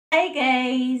Hi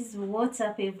guys, what's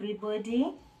up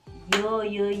everybody? Yo,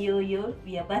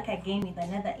 we are back again with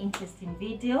another interesting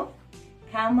video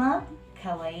kama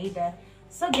kawaida.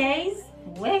 So guys,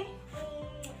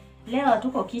 leo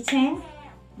tuko kitchen,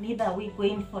 neither we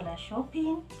going for a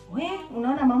shopping.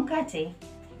 Unaona mamkate?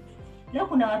 Leo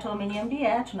kuna watu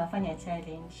wameniambia tunafanya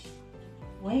challenge.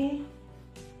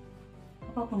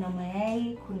 Hapa kuna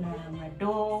mayai, kuna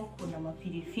mado, kuna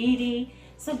mapilipili.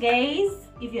 So guys,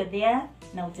 if you're there,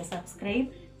 now to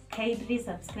subscribe, kindly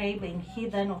subscribe and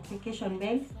hit the notification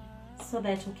bell so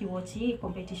that ukiwatch hii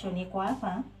competition iko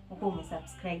hapa, uko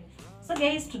umesubscribe. So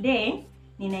guys, today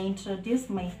nina introduce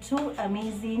my two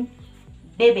amazing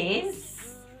babies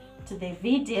to the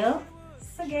video.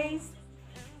 So guys,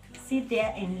 sit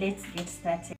there and let's get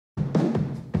started.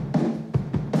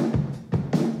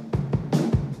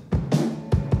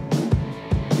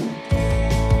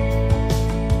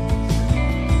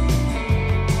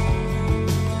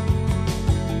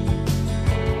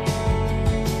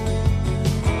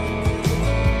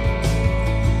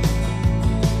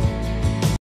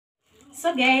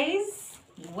 So guys,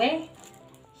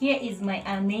 here is my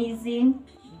amazing,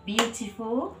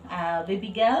 beautiful baby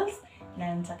girls.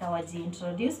 Na nataka waji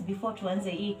introduce before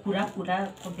tuanze hii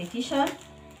kura competition.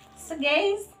 So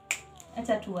guys,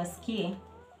 acha tuwasikie.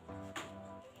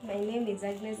 My name is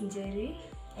Agnes Njeri.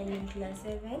 I'm in class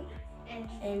 7.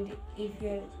 And if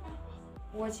you're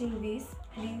watching this,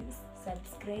 please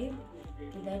subscribe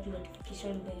to that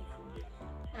notification bell.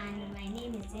 And my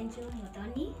name is Angel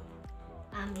Modoni.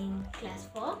 I'm in class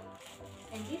 4.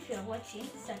 And if you're watching,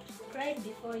 subscribe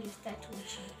before you start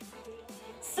watching.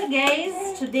 So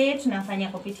guys, today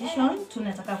tunafanya competition.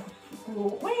 Tunataka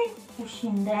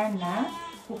kushindana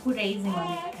kukura hizi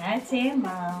mamikate,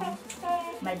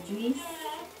 majuice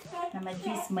na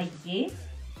majuice maige.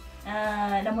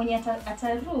 Na mwenye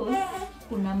atarus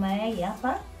kuna mayai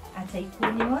hapa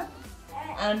ataikunywa.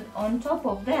 And on top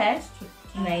of that,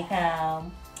 tunaika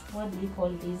what do we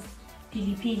call this?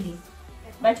 Pilipili.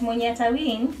 But mwenye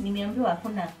atawin, nimeambiwa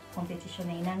hakuna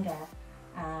competition inanga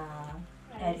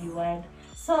reward.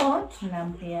 So,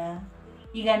 tunampea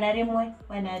igana rimwe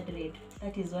 100.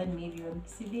 That is 1 million.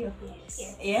 Sidio?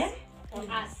 Yes. Yeah? For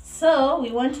us. So,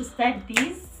 we want to start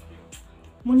this.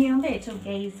 Muniombe tu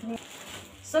guys.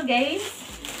 So guys,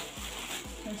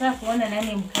 nataka kuona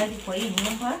nani mkali kwa hii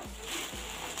nyumba.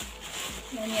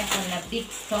 Nani ako na big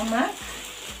stomach.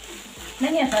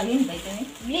 Nani atawin by the way?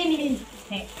 Mimi.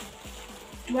 Hey.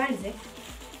 Tuanze.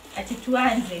 Ati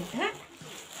tuanze.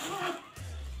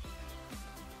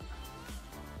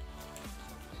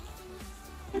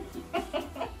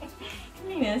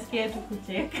 Mimi nasikia tu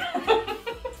kucheka.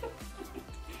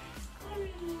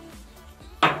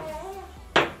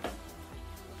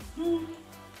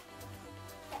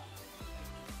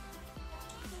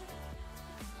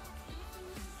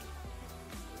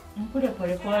 Mkule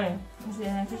pole pole.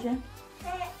 Usiharakishe.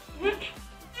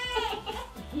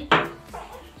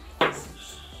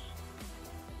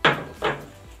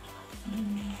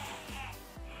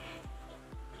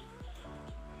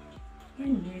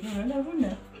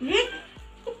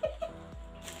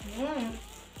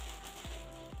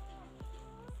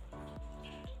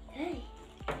 Hey.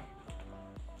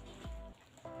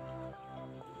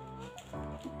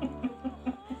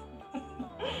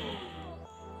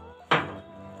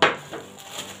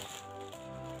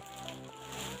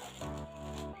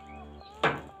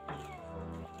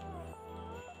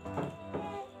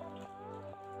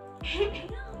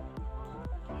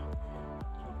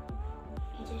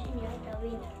 Ni hata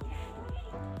wina.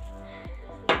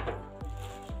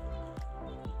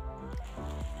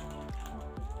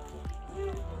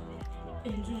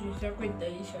 Juju chako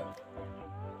itaisha.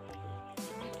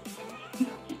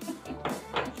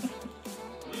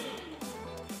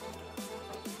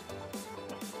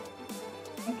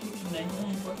 Okay,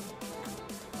 tunanyongwa.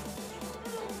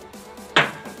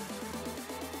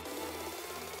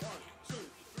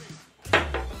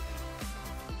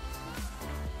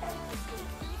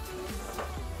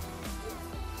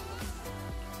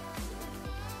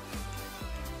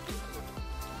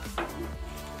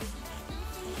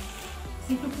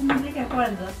 Sikupumzika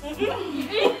kwanza.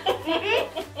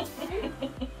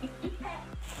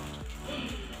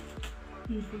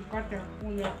 Nisipate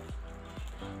kula.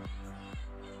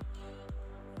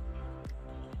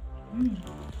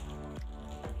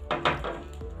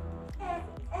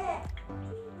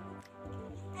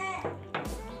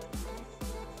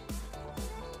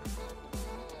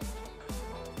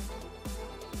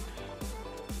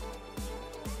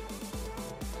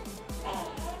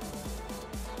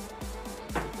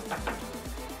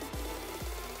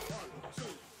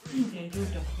 Ndio,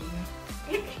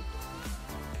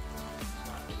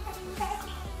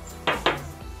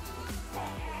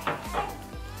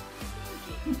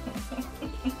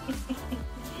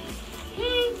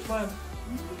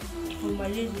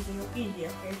 malizi tunapiga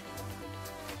kesho.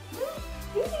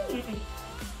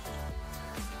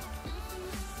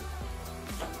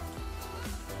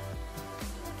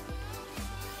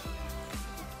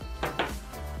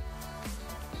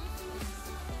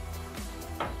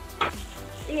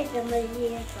 Ile kama ile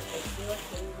kwa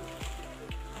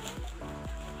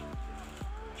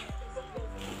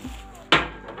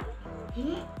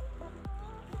hiyo.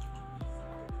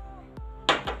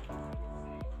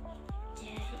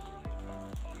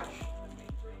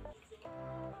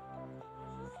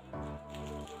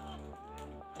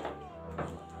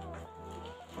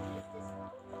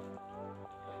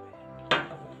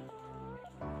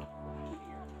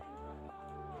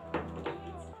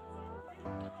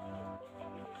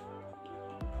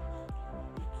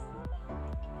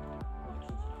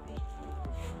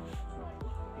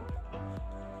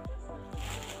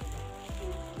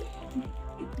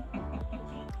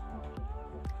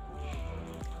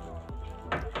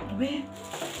 Where?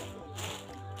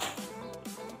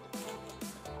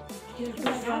 You're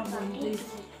too strong on this.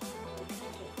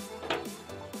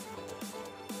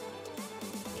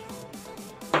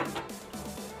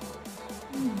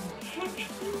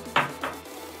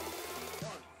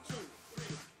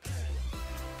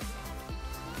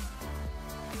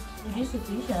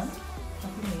 Ukisafisha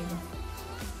hakuna hilo.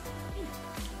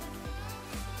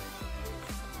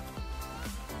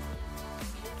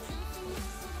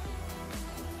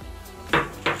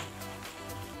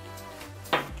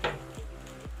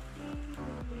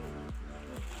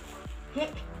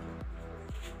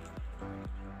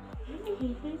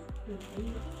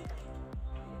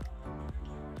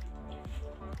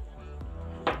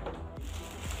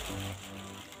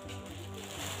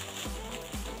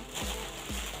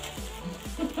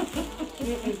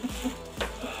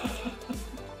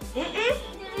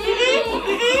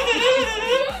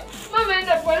 Mama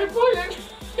enda pole pole.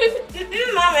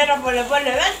 Mama enda pole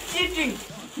pole. That's cheating.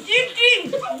 Cheating.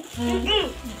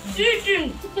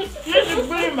 Cheating. This is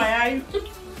pulling my eye.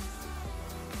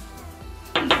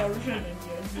 Solution in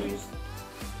your juice.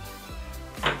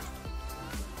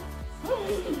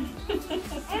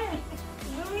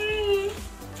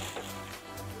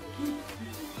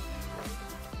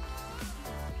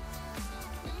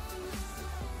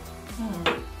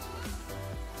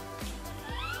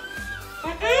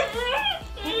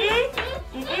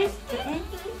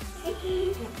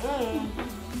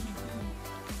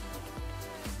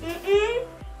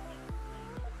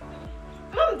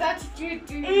 Mom, that's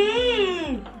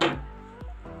cheating.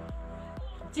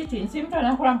 Cheating, si mtu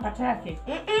anakula mpata yake.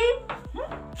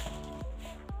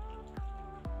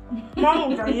 Mama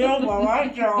utanyongwa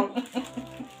wacha.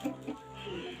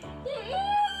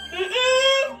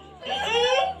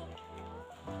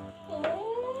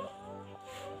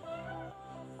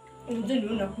 Mzee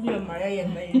unakunywa mayai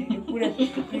na nilikula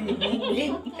pilipili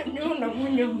mingi. Ndio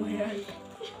unakunywa mayai.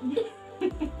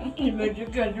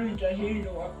 Nimecheka tu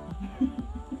itahilwa.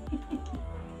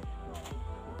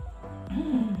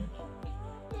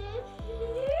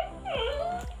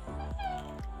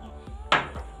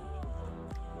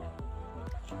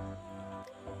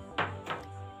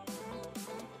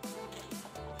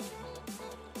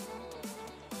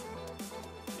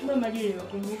 Mama ndiye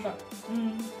wakumbuka.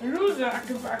 Luza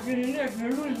akinilia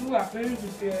kiluzu huwa hapendi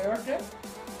kitu yoyote.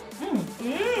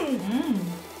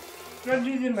 Kwa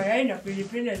hizi mayai na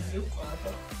pilipili ziko hapa.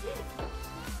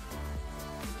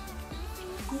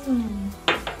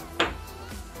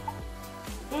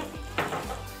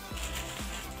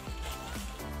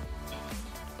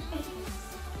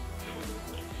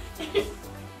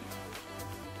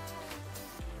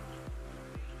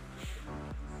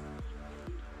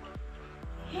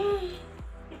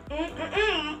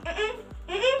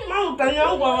 Mama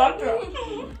utanyongwa watu.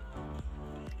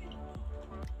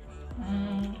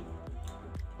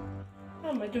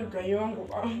 Mama tu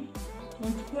utanyongwa.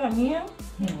 Unachukua mia?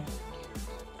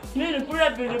 Mimi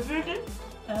nikula pilipili.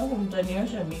 Alafu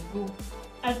mtaniosha miguu.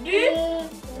 Ati?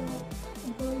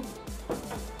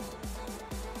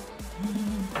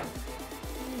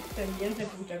 Tanianza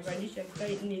kutanganisha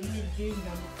nini jini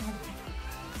na mkate.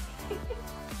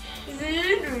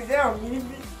 Zindu zao mimi.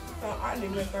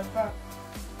 Nimekataa.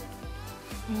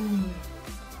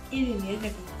 Ili niweze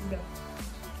kukula.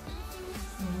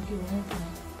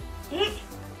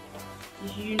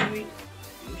 Sishindwi.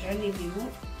 Ushani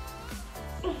miguu.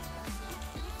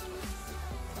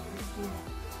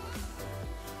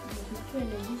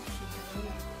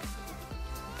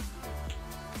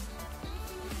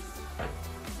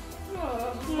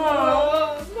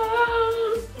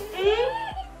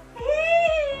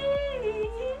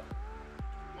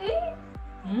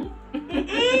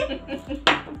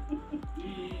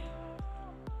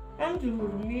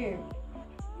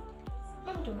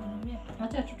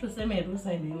 Acha tu tuseme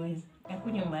ruhusa anyways.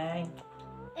 Akunywa mayai.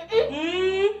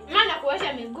 Maana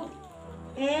kuosha miguu.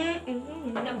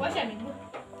 Na kuosha miguu.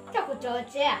 Acha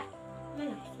kuchochea.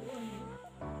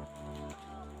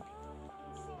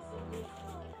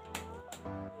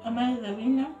 Am I the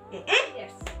winner?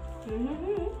 Yes.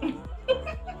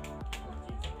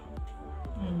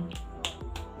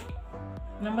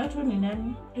 Number 2 ni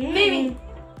nani? Mimi.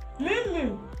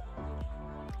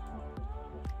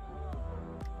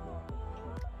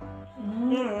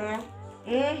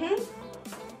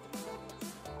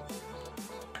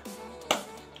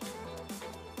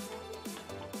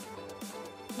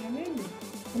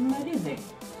 Umalize.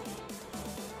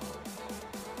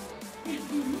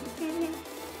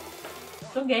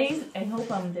 So guys, I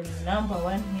hope I'm the number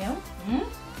 1 here.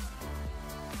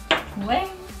 We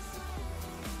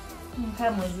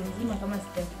mkaa mwezi mzima kama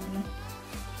sijakula.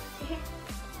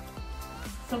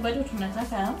 So bado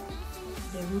tunataka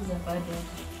deruza bado.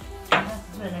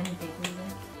 Sasa nani deruza?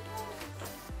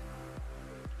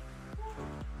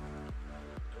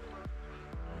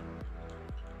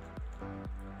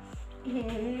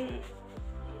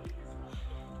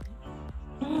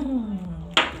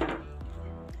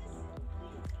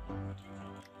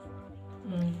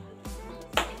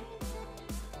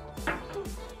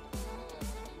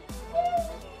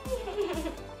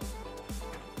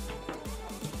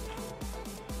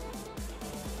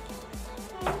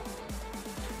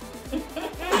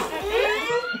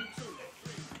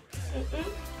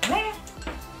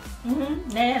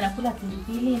 Nani anakula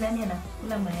pilipili, nani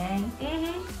anakula mayai?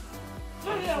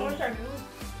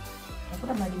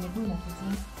 Nakula mali miguu na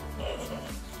kuzini.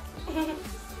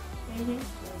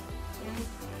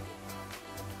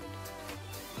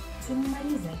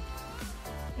 Simalize.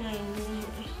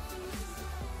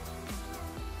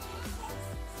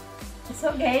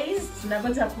 So guys,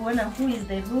 tunangoja kuona who is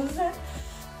the loser.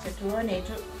 Tuone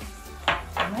tu.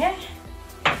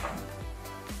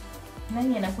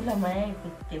 Nani anakula mayai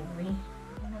pekee?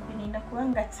 Nani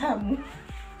inakuanga tamu?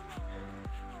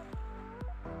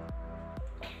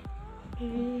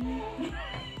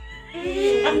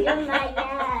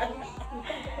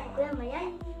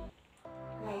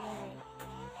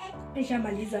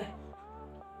 Nishamaliza.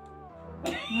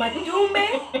 Matume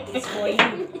is for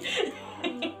you.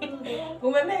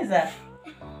 Umemeza?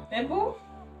 Hebu?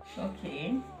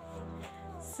 Okay.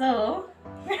 So,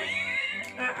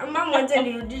 mama acha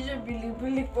nirudishe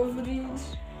pilipili kwa fridge.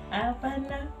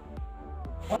 Hapana.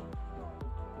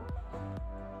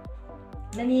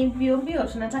 Nani mbio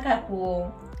tunataka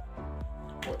ku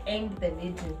end the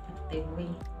video the way.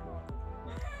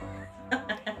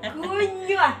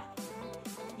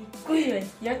 Kunywa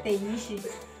yote iishi.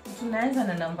 Tunaanza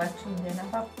na number 2. Ndio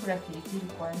nafaa kula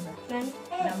pilipili kwanza. Nani?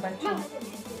 Number 2.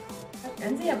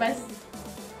 Anzia basi.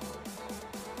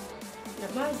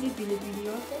 Na maji pilipili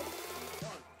yote.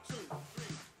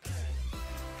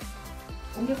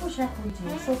 Ungekusha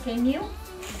kunje. So can you?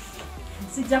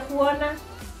 Sijakuona.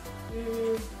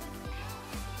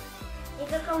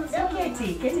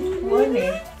 Keti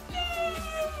tukuone.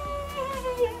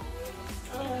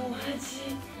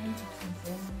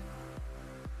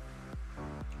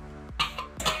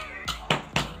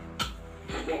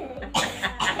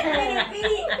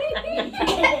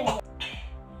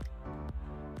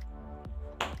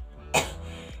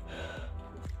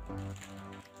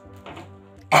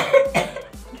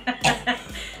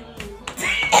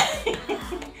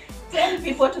 Tell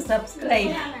people to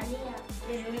subscribe.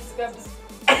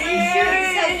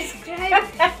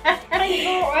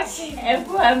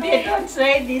 Everyone, don't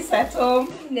try this at home.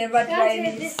 Never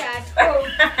try this at home.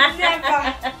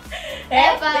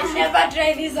 Never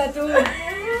try this at home.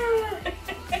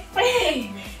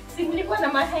 Simlikuwa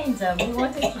na mahenja. We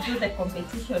wanted to do the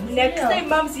competition. Next time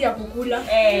mom si ya kukula.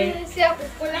 Si ya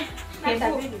kukula.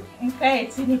 Mkae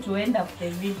chini to end up the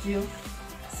video.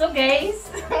 So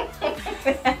guys,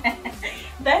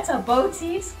 that's about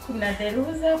it. Kuna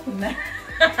deruza, kuna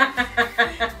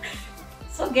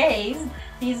So guys,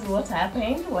 this is what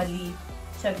happened.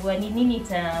 Walichagua ni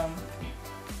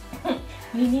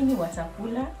nini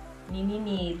watakula, ni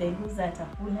nini the loser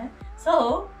atakula.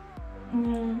 So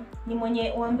ni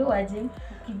mwenye uambe waje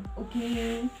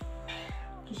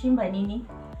ukishimba nini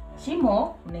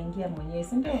shimo unaingia mwenyewe,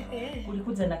 si ndio?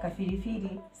 Ulikuja na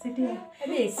kafirifiri, si ndio?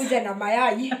 Kuja na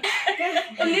mayai.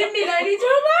 Limi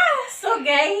nalichoma. So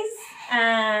guys,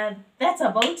 that's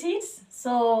about it.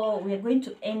 So we are going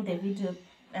to end the video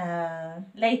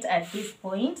light at this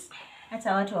point.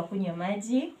 Hata watu wakunywe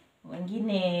maji,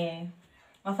 wengine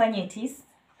wafanye teas.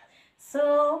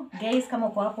 So guys, kama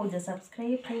uko hapo uja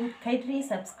subscribe, kindly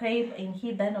subscribe and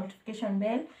hit the notification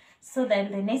bell So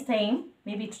then the next time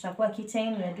maybe tutakuwa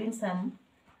kitchen, we are doing some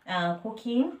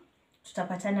cooking.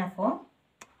 Tutapatana for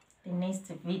the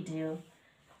next video.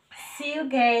 See you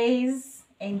guys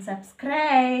and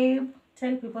subscribe.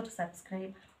 Tell people to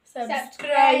subscribe.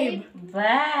 Subscribe.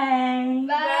 Bye.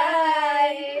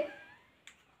 Bye.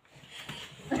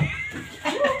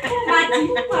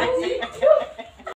 Party.